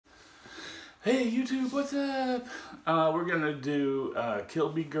Hey YouTube, what's up? We're gonna do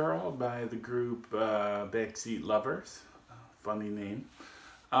Kilby Girl by the group Backseat Lovers. Funny name.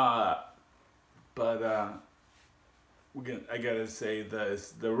 But I gotta say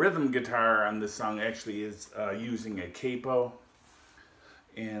the rhythm guitar on this song actually is using a capo.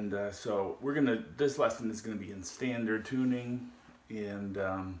 And so this lesson is gonna be in standard tuning, and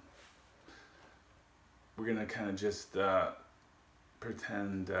we're gonna kind of just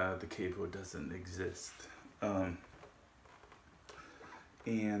pretend the capo doesn't exist. The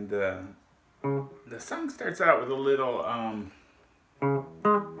song starts out with a little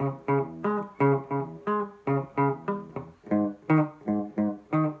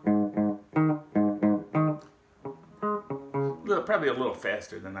probably a little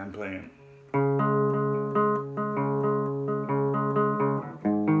faster than I'm playing.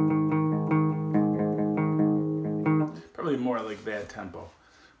 Probably more like that tempo.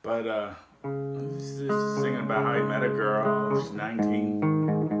 But this is singing about how he met a girl. She's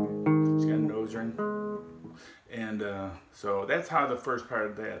 19. She's got a nose ring. And so that's how the first part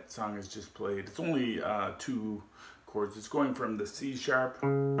of that song is just played. It's only 2 chords. It's going from the C sharp,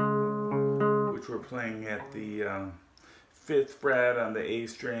 which we're playing at the 5th fret on the A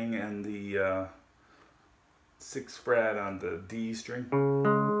string, and the 6th fret on the D string.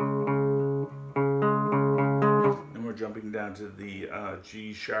 Jumping down to the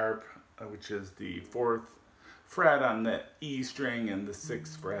G sharp, which is the 4th fret on the E string and the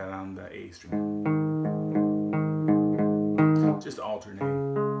 6th fret on the A string. Just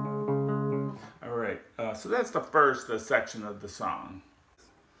alternating. Alright, so that's the first section of the song.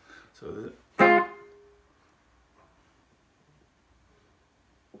 So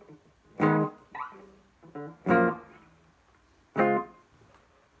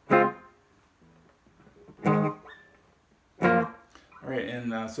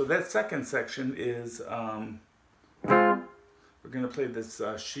so that second section is, we're going to play this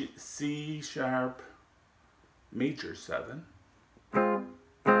C sharp major 7. And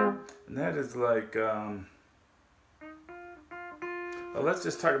that is like, well, let's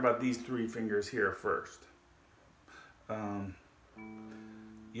just talk about these 3 fingers here first.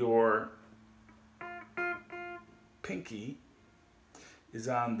 Your pinky is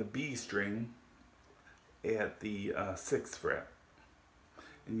on the B string at the 6th fret.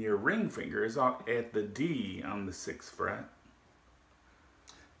 And your ring finger is at the D on the 6th fret.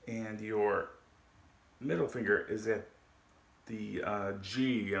 And your middle finger is at the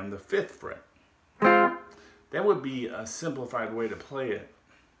G on the 5th fret. That would be a simplified way to play it.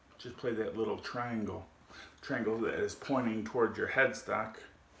 Just play that little triangle. Triangle that is pointing towards your headstock.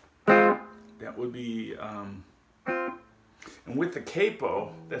 That would be, and with the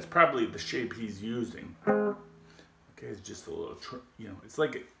capo, that's probably the shape he's using. Okay, it's just a little, it's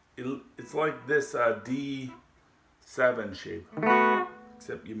like this D7 shape,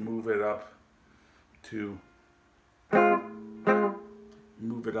 except you move it up to the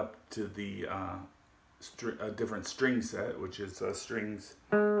a different string set, which is strings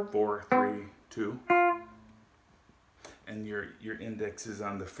 4, 3, 2, and your index is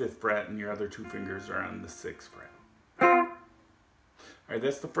on the 5th fret, and your other 2 fingers are on the 6th fret. All right,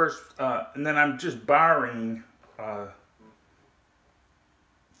 that's the first, and then I'm just barring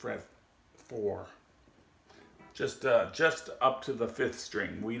fret 4, just up to the 5th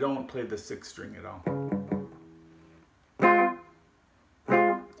string. We don't play the 6th string at all.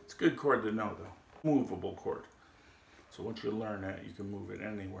 It's a good chord to know, though. Movable chord. So once you learn it, you can move it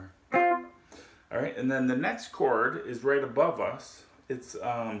anywhere. All right, and then the next chord is right above us. It's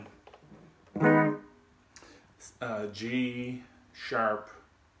G sharp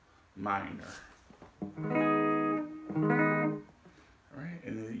minor. Alright,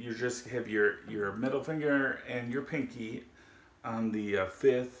 and you just have your middle finger and your pinky on the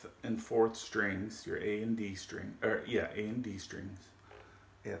 5th and 4th strings, your A and D string, A and D strings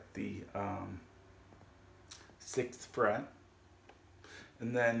at the 6th fret.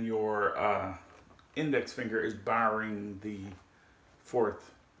 And then your index finger is barring the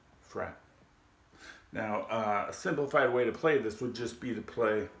 4th fret. Now, a simplified way to play this would just be to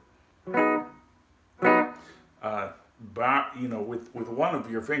play with one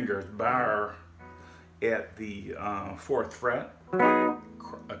of your fingers, bar at the 4th fret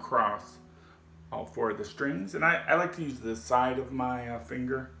across all 4 of the strings. And I like to use the side of my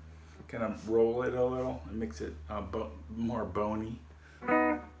finger, kind of roll it a little and makes it more bony.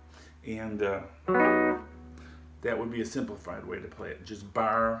 And that would be a simplified way to play it. Just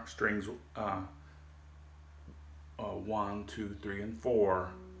bar strings 1, 2, 3, and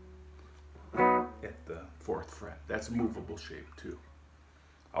 4 at the 4th fret. That's a movable shape too.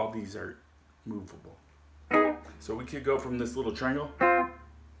 All these are movable. So we could go from this little triangle.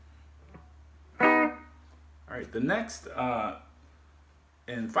 Alright, the next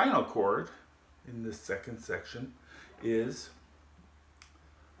and final chord in this second section is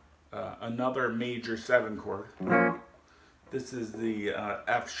another major 7 chord. This is the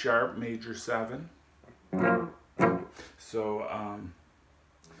F sharp major 7. So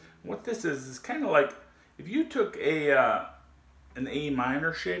what this is kind of like if you took an A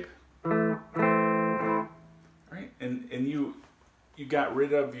minor shape, right, and you got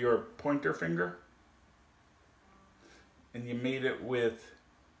rid of your pointer finger and you made it with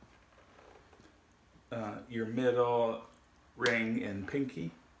your middle ring and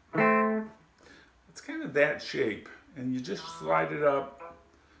pinky. It's kind of that shape, and you just slide it up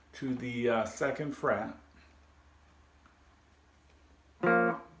to the 2nd fret.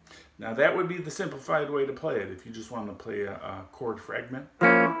 Now that would be the simplified way to play it. If you just want to play a chord fragment,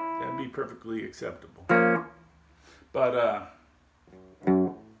 that'd be perfectly acceptable. But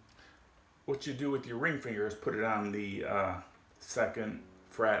what you do with your ring finger is put it on the 2nd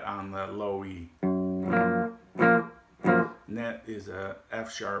fret on the low E. And that is a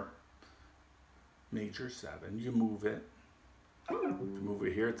F sharp major 7. You move it. If you move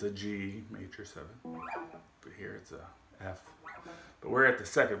it here, it's a G major 7. But here it's a F. But we're at the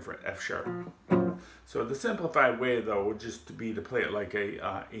 2nd fret, F sharp. So the simplified way, though, would just be to play it like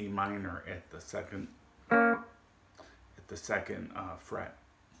a minor at the 2nd fret.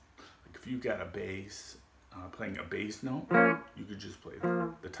 Like if you got a bass, playing a bass note, you could just play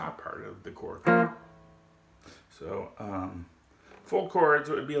the top part of the chord. So full chords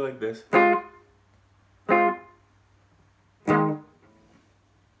would be like this.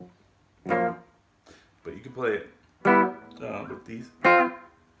 But you can play it with these.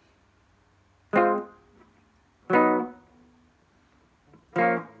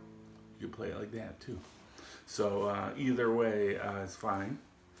 You can play it like that too. So either way is fine.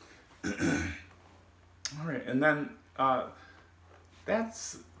 All right, and then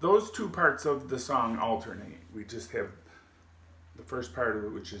those 2 parts of the song alternate. We just have the first part of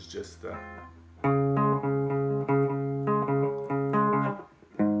it, which is just the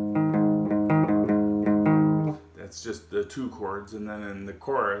that's just the 2 chords, and then in the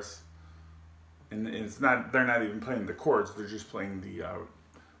chorus, and it's not, they're not even playing the chords, they're just playing the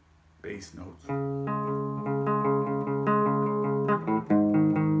bass notes.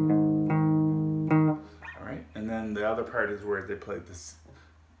 All right, and then the other part is where they play this,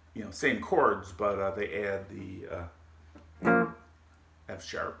 same chords, but they add the F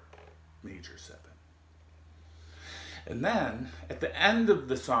sharp major 7. And then at the end of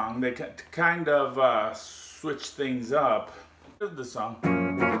the song, they kind of switch things up. Of the song,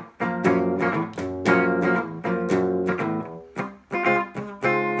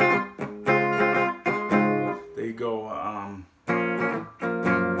 they go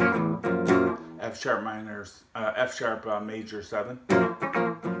F sharp minor, F sharp major 7.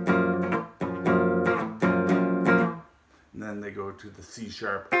 And then they go to the C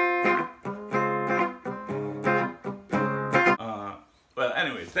sharp. Well,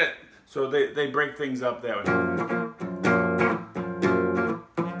 anyways, so they break things up that way.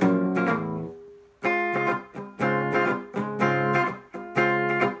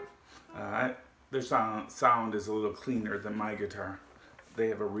 Their sound is a little cleaner than my guitar. They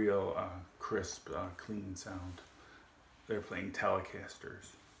have a real crisp, clean sound. They're playing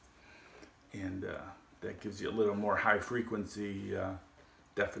Telecasters, and that gives you a little more high frequency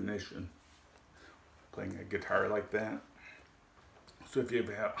definition, playing a guitar like that. So if you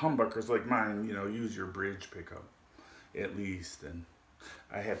have humbuckers like mine, use your bridge pickup at least, and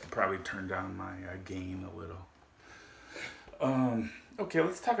I have to probably turn down my gain a little. Okay,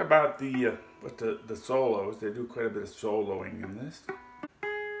 let's talk about the solos. They do quite a bit of soloing in this.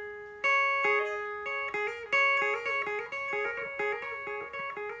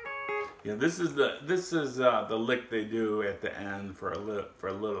 Yeah, this is the lick they do at the end for a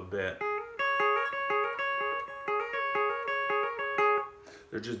little bit.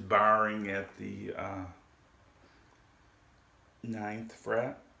 They're just barring at the 9th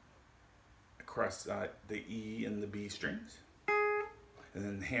fret across the E and the B strings, and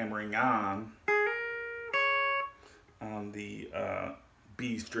then hammering on the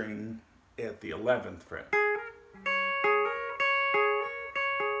B string at the 11th fret.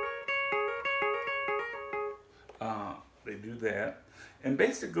 They do that, and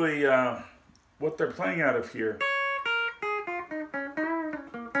basically what they're playing out of here,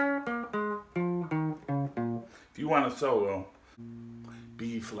 if you want a solo,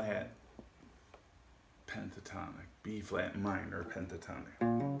 B flat pentatonic, B flat minor pentatonic.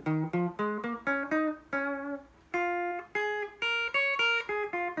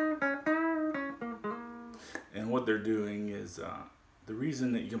 what they're doing is the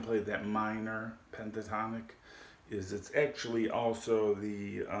reason that you can play that minor pentatonic is it's actually also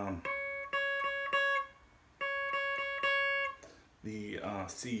the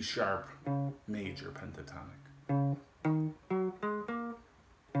C sharp major pentatonic.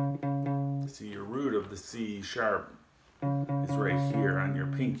 See, your root of the C sharp is right here on your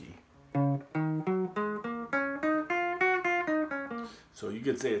pinky. So you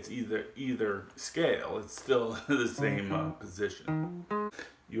could say it's either scale, it's still the same position.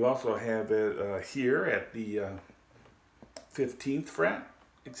 You also have it here at the 15th fret,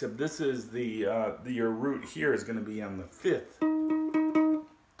 except this is your root here is going to be on the 5th.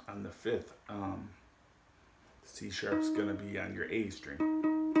 On the 5th, C sharp's going to be on your A string.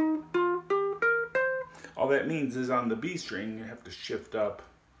 All that means is on the B string you have to shift up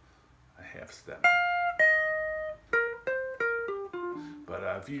a half step. But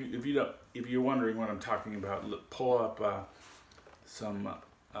if you're wondering what I'm talking about, pull up some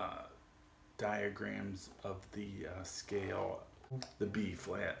diagrams of the scale, the B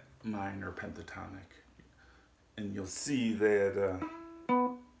flat minor pentatonic, and you'll see that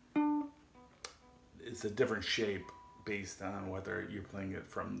it's a different shape based on whether you're playing it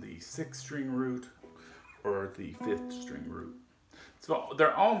from the 6th string root or the 5th string root. So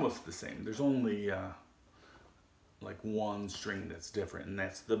they're almost the same. There's only like one string that's different, and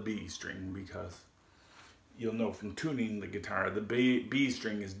that's the B string, because you'll know from tuning the guitar, the B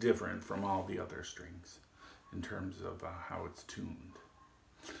string is different from all the other strings in terms of how it's tuned.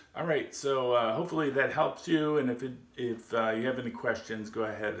 All right, so hopefully that helps you, and if you have any questions, go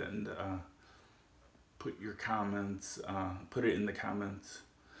ahead and put your comments, put it in the comments.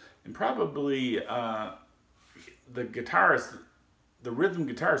 And probably the guitarist, the rhythm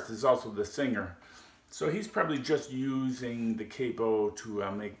guitarist is also the singer. So he's probably just using the capo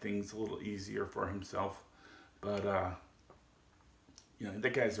to make things a little easier for himself. But, you know,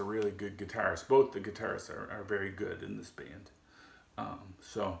 that guy's a really good guitarist. Both the guitarists are very good in this band.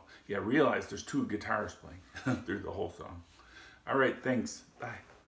 So, yeah, realize there's 2 guitars playing through the whole song. All right, thanks. Bye.